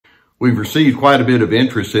We've received quite a bit of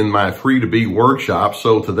interest in my free to be workshop.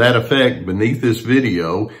 So to that effect, beneath this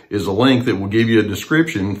video is a link that will give you a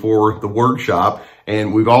description for the workshop.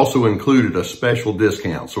 And we've also included a special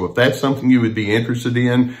discount. So if that's something you would be interested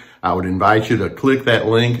in, I would invite you to click that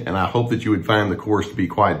link, and I hope that you would find the course to be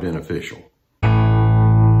quite beneficial.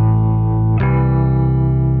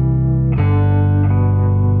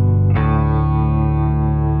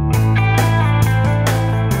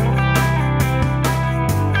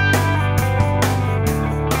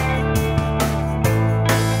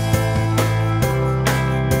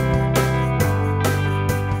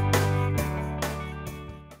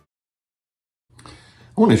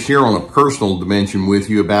 I want to share on a personal dimension with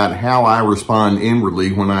you about how I respond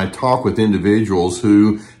inwardly when I talk with individuals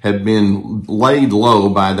who have been laid low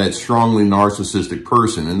by that strongly narcissistic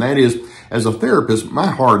person. And that is, as a therapist, my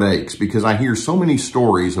heart aches because I hear so many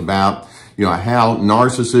stories about, how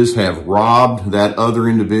narcissists have robbed that other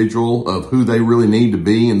individual of who they really need to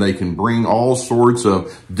be, and they can bring all sorts of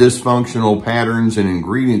dysfunctional patterns and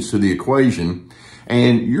ingredients to the equation.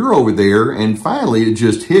 And you're over there, and finally it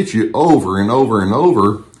just hits you over and over and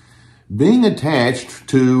over. Being attached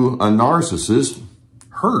to a narcissist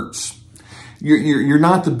hurts. You're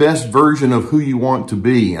not the best version of who you want to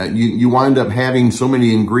be. You wind up having so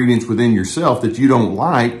many ingredients within yourself that you don't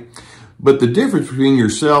like. But the difference between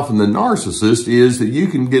yourself and the narcissist is that you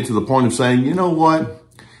can get to the point of saying, you know what?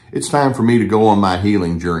 It's time for me to go on my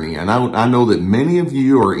healing journey. And I know that many of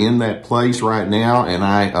you are in that place right now, and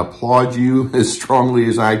I applaud you as strongly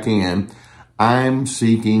as I can. I'm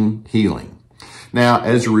seeking healing. Now,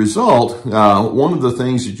 as a result, one of the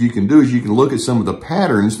things that you can do is you can look at some of the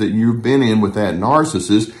patterns that you've been in with that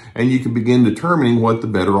narcissist, and you can begin determining what the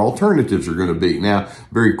better alternatives are going to be. Now,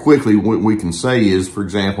 very quickly, what we can say is, for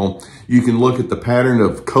example, you can look at the pattern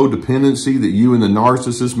of codependency that you and the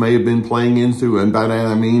narcissist may have been playing into. And by that,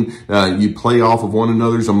 I mean, you play off of one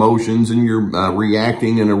another's emotions, and you're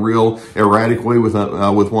reacting in a real erratic way with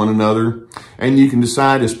one another. And you can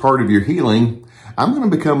decide as part of your healing, I'm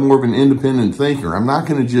going to become more of an independent thinker. I'm not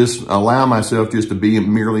going to just allow myself just to be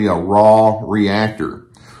merely a raw reactor.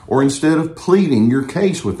 Or instead of pleading your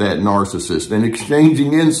case with that narcissist and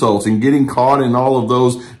exchanging insults and getting caught in all of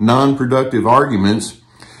those non-productive arguments,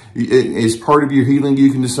 as part of your healing,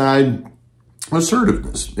 you can decide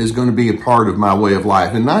assertiveness is going to be a part of my way of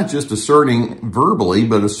life. And not just asserting verbally,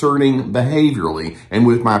 but asserting behaviorally and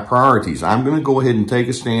with my priorities. I'm going to go ahead and take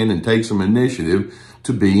a stand and take some initiative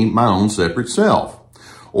to be my own separate self.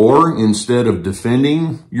 Or instead of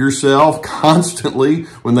defending yourself constantly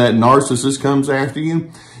when that narcissist comes after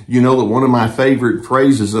you, you know that one of my favorite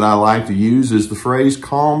phrases that I like to use is the phrase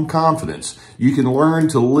calm confidence. You can learn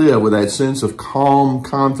to live with that sense of calm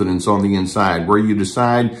confidence on the inside, where you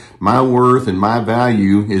decide my worth and my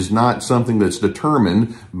value is not something that's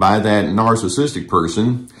determined by that narcissistic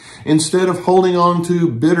person. Instead of holding on to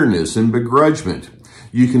bitterness and begrudgment,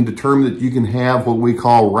 you can determine that you can have what we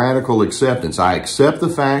call radical acceptance. I accept the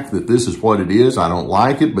fact that this is what it is. I don't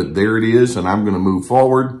like it, but there it is, and I'm going to move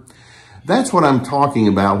forward. That's what I'm talking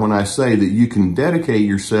about when I say that you can dedicate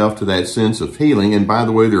yourself to that sense of healing. And by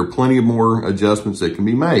the way, there are plenty of more adjustments that can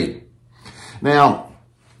be made. Now,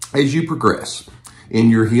 as you progress in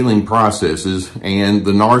your healing processes and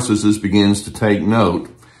the narcissist begins to take note,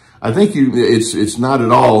 I think it's not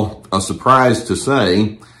at all a surprise to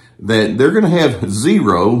say that they're going to have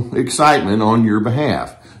zero excitement on your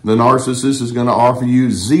behalf. The narcissist is going to offer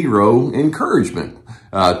you zero encouragement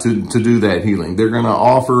to do that healing. They're going to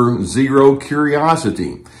offer zero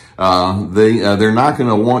curiosity. They're not going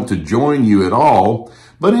to want to join you at all,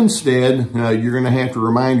 but instead, you're going to have to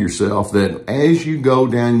remind yourself that as you go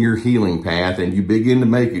down your healing path and you begin to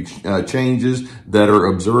make changes that are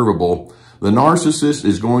observable, the narcissist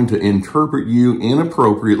is going to interpret you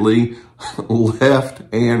inappropriately, left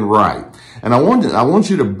and right. And I want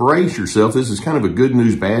you to brace yourself. This is kind of a good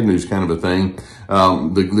news, bad news kind of a thing.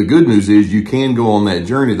 The good news is you can go on that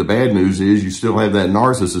journey. The bad news is you still have that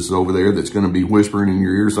narcissist over there that's going to be whispering in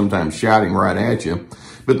your ear, sometimes shouting right at you.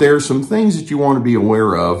 But there are some things that you want to be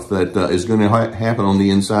aware of that is going to happen on the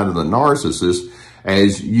inside of the narcissist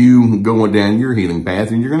as you go down your healing path,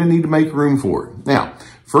 and you're going to need to make room for it. Now,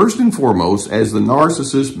 first and foremost, as the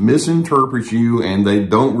narcissist misinterprets you and they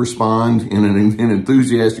don't respond in an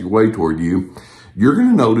enthusiastic way toward you, you're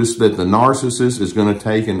going to notice that the narcissist is going to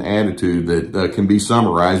take an attitude that can be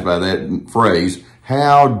summarized by that phrase,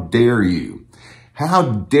 how dare you? How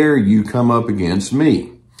dare you come up against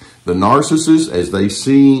me? The narcissist, as they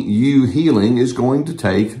see you healing, is going to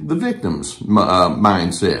take the victim's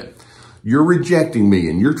mindset. You're rejecting me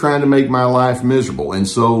and you're trying to make my life miserable. And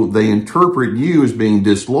so they interpret you as being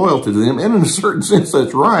disloyal to them. And in a certain sense,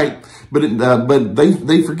 that's right. But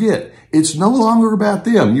they forget it's no longer about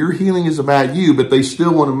them. Your healing is about you, but they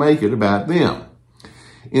still want to make it about them.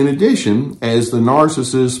 In addition, as the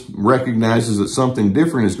narcissist recognizes that something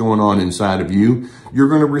different is going on inside of you, you're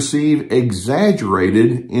going to receive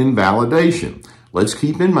exaggerated invalidation. Let's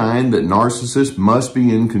keep in mind that narcissists must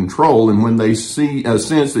be in control, and when they see a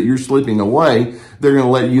sense that you're slipping away, they're going to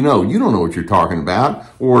let you know, you don't know what you're talking about,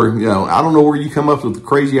 or, I don't know where you come up with the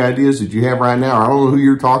crazy ideas that you have right now. I don't know who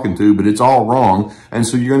you're talking to, but it's all wrong. And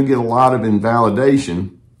so you're going to get a lot of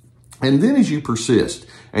invalidation. And then as you persist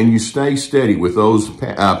and you stay steady with those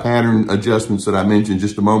pattern adjustments that I mentioned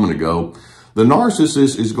just a moment ago, the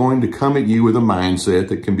narcissist is going to come at you with a mindset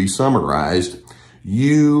that can be summarized: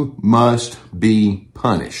 you must be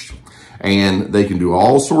punished. And they can do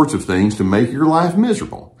all sorts of things to make your life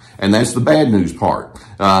miserable. And that's the bad news part.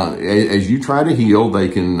 As you try to heal,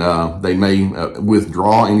 they may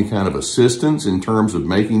withdraw any kind of assistance in terms of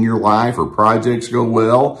making your life or projects go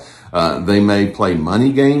well. They may play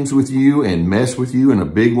money games with you and mess with you in a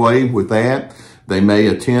big way with that. They may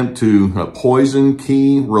attempt to poison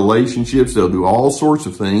key relationships. They'll do all sorts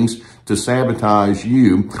of things to sabotage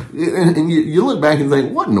you. And you look back and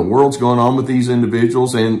think, what in the world's going on with these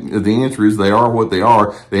individuals? And the answer is they are what they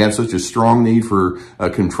are. They have such a strong need for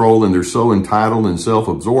control, and they're so entitled and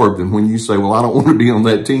self-absorbed. And when you say, well, I don't want to be on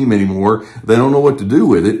that team anymore, they don't know what to do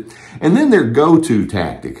with it. And then their go-to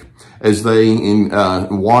tactic as they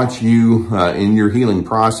watch you in your healing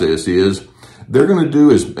process is they're going to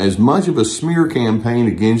do as much of a smear campaign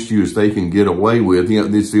against you as they can get away with.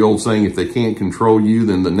 It's the old saying, if they can't control you,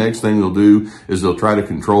 then the next thing they'll do is they'll try to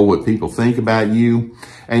control what people think about you.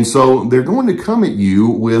 And so they're going to come at you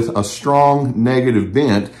with a strong negative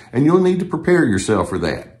bent, and you'll need to prepare yourself for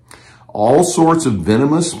that. All sorts of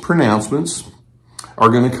venomous pronouncements are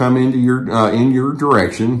going to come into in your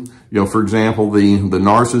direction. For example, the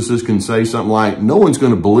narcissist can say something like, no one's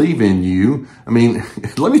going to believe in you. I mean,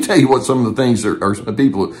 let me tell you what some of the things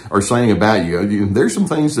people are saying about you. There's some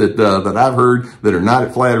things that I've heard that are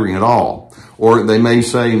not flattering at all. Or they may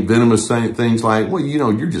say venomous things like, well,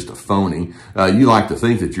 you're just a phony. You like to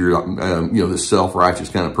think that you're, this self-righteous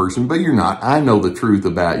kind of person, but you're not. I know the truth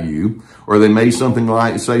about you. Or they may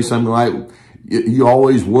say something like, you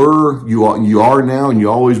always were, you are now, and you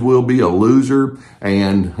always will be a loser.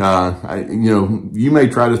 And, you may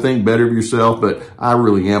try to think better of yourself, but I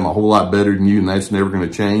really am a whole lot better than you, and that's never going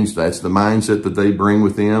to change. That's the mindset that they bring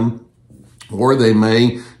with them. Or they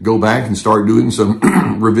may go back and start doing some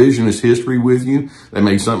revisionist history with you. They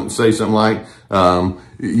may say something like,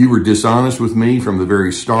 you were dishonest with me from the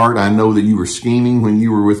very start. I know that you were scheming when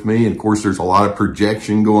you were with me. And of course, there's a lot of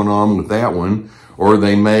projection going on with that one. Or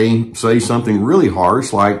they may say something really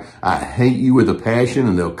harsh like, I hate you with a passion,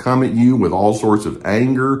 and they'll come at you with all sorts of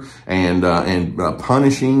anger and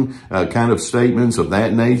punishing kind of statements of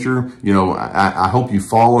that nature. I hope you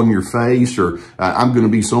fall on your face, or I'm going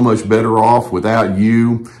to be so much better off without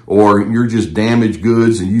you, or you're just damaged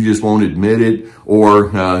goods and you just won't admit it,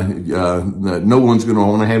 or no one's going to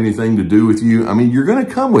want to have anything to do with you. I mean, you're going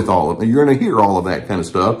to come with all of it. You're going to hear all of that kind of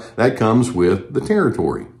stuff. That comes with the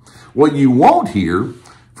territory. What you won't hear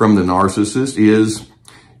from the narcissist is,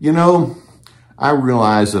 I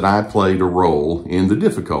realize that I played a role in the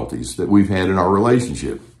difficulties that we've had in our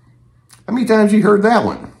relationship. How many times have you heard that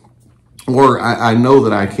one? Or I know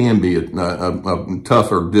that I can be a tough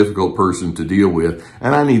or difficult person to deal with,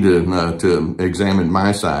 and I need to examine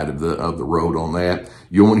my side of the road on that.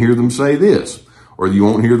 You won't hear them say this. Or you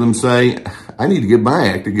won't hear them say, I need to get my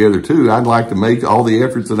act together too. I'd like to make all the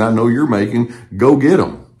efforts that I know you're making. Go get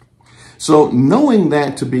them. So knowing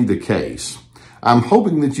that to be the case, I'm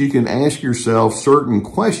hoping that you can ask yourself certain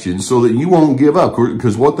questions so that you won't give up,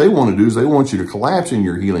 because what they want to do is they want you to collapse in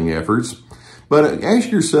your healing efforts. But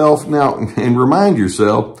ask yourself now and remind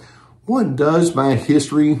yourself, what does my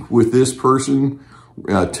history with this person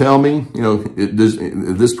tell me?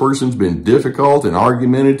 This person's been difficult and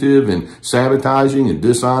argumentative and sabotaging and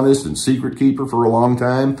dishonest and secret keeper for a long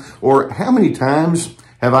time. Or how many times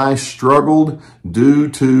have I struggled due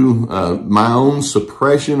to my own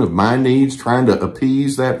suppression of my needs, trying to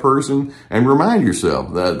appease that person? And remind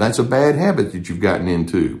yourself that that's a bad habit that you've gotten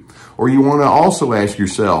into. Or you want to also ask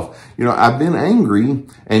yourself, I've been angry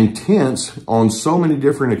and tense on so many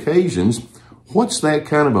different occasions. What's that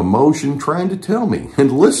kind of emotion trying to tell me?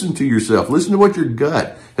 And listen to yourself. Listen to what your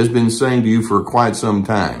gut has been saying to you for quite some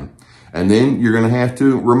time. And then you're going to have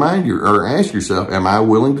to ask yourself, am I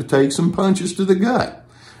willing to take some punches to the gut?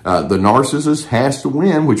 The narcissist has to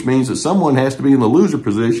win, which means that someone has to be in the loser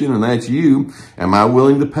position, and that's you. Am I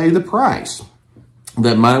willing to pay the price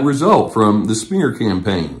that might result from the smear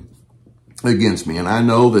campaign against me? And I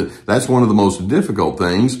know that that's one of the most difficult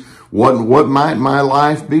things. What might my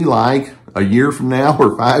life be like a year from now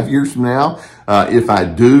or 5 years from now if I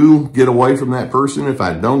do get away from that person, if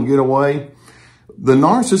I don't get away? The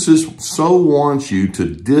narcissist so wants you to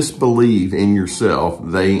disbelieve in yourself.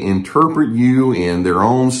 They interpret you in their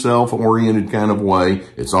own self-oriented kind of way.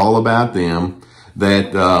 It's all about them.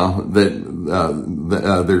 That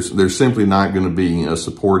there's simply not going to be a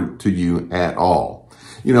support to you at all.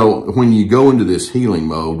 You know, when you go into this healing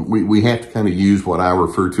mode, we have to kind of use what I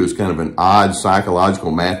refer to as kind of an odd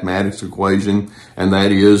psychological mathematics equation, and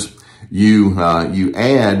that is you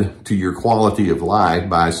add to your quality of life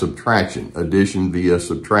by subtraction, addition via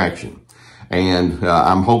subtraction. And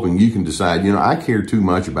I'm hoping you can decide, you know, I care too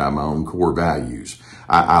much about my own core values.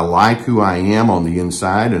 I like who I am on the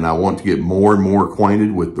inside, and I want to get more and more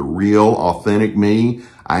acquainted with the real, authentic me.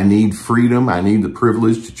 I need freedom. I need the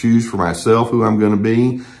privilege to choose for myself who I'm going to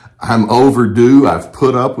be. I'm overdue. I've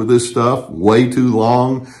put up with this stuff way too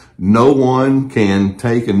long. No one can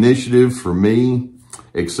take initiative for me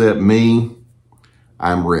except me.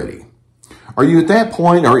 I'm ready. Are you at that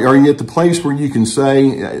point? Are you at the place where you can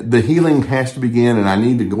say the healing has to begin, and I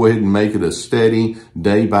need to go ahead and make it a steady,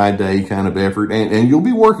 day-by-day kind of effort, and you'll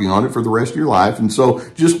be working on it for the rest of your life. And so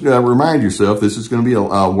just remind yourself this is going to be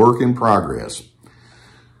a work in progress.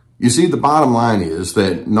 You see, the bottom line is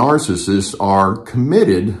that narcissists are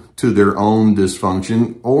committed to their own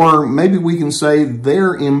dysfunction, or maybe we can say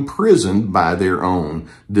they're imprisoned by their own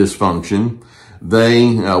dysfunction.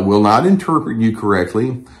 They will not interpret you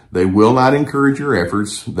correctly. They will not encourage your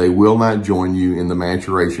efforts. They will not join you in the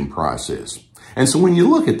maturation process. And so when you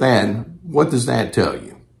look at that, what does that tell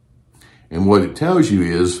you? And what it tells you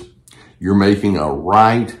is you're making a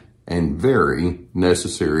right and very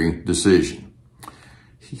necessary decision.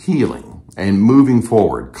 Healing and moving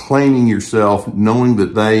forward, claiming yourself, knowing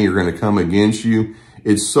that they are going to come against you,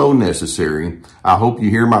 it's so necessary. I hope you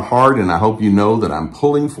hear my heart, and I hope you know that I'm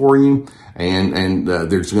pulling for you. And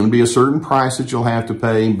there's going to be a certain price that you'll have to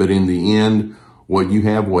pay, but in the end, what you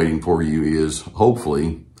have waiting for you is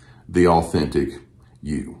hopefully the authentic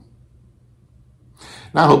you.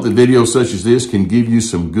 Now, I hope that videos such as this can give you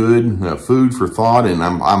some good food for thought, and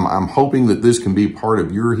I'm hoping that this can be part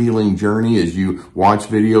of your healing journey as you watch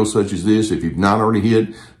videos such as this. If you've not already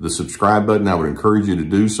hit the subscribe button, I would encourage you to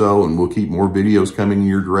do so, and we'll keep more videos coming in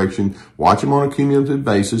your direction. Watch them on a cumulative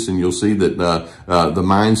basis, and you'll see that the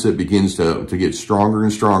mindset begins to get stronger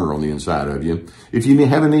and stronger on the inside of you. If you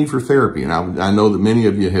have a need for therapy, and I know that many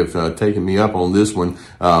of you have taken me up on this one,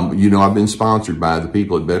 you know I've been sponsored by the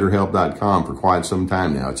people at BetterHelp.com for quite some time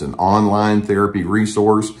now. It's an online therapy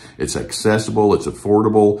resource. It's accessible. It's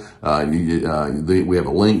affordable. We have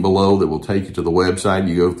a link below that will take you to the website.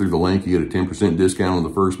 You go through the link, you get a 10% discount on the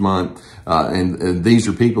first month. And these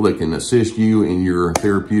are people that can assist you in your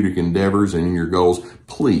therapeutic endeavors and in your goals.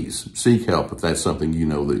 Please seek help if that's something you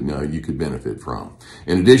know that you could benefit from.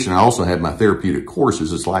 In addition, I also have my therapeutic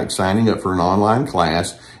courses. It's like signing up for an online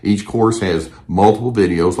class. Each course has multiple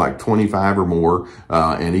videos, like 25 or more,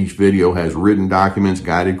 and each video has written documents,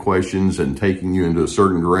 guided questions, and taking you into a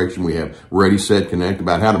certain direction. We have Ready, Set, Connect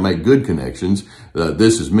about how to make good connections.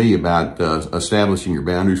 This is me about establishing your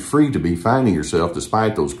boundaries, free to be finding yourself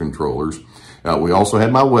despite those controllers. We also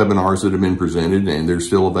have my webinars that have been presented, and they're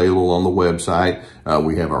still available on the website.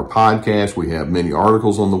 We have our podcast. We have many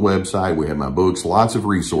articles on the website. We have my books, lots of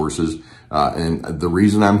resources. And the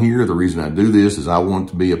reason I'm here, the reason I do this is I want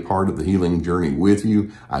to be a part of the healing journey with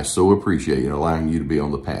you. I so appreciate allowing you to be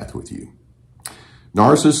on the path with you.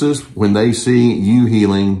 Narcissists, when they see you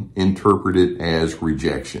healing, interpret it as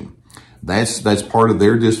rejection. That's part of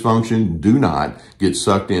their dysfunction. Do not get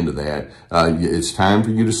sucked into that. It's time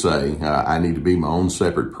for you to say, I need to be my own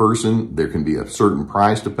separate person. There can be a certain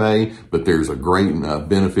price to pay, but there's a great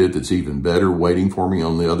benefit that's even better waiting for me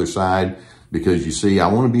on the other side. Because you see, I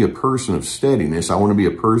want to be a person of steadiness. I want to be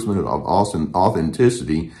a person of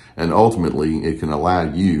authenticity. And ultimately, it can allow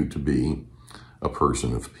you to be a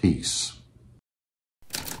person of peace.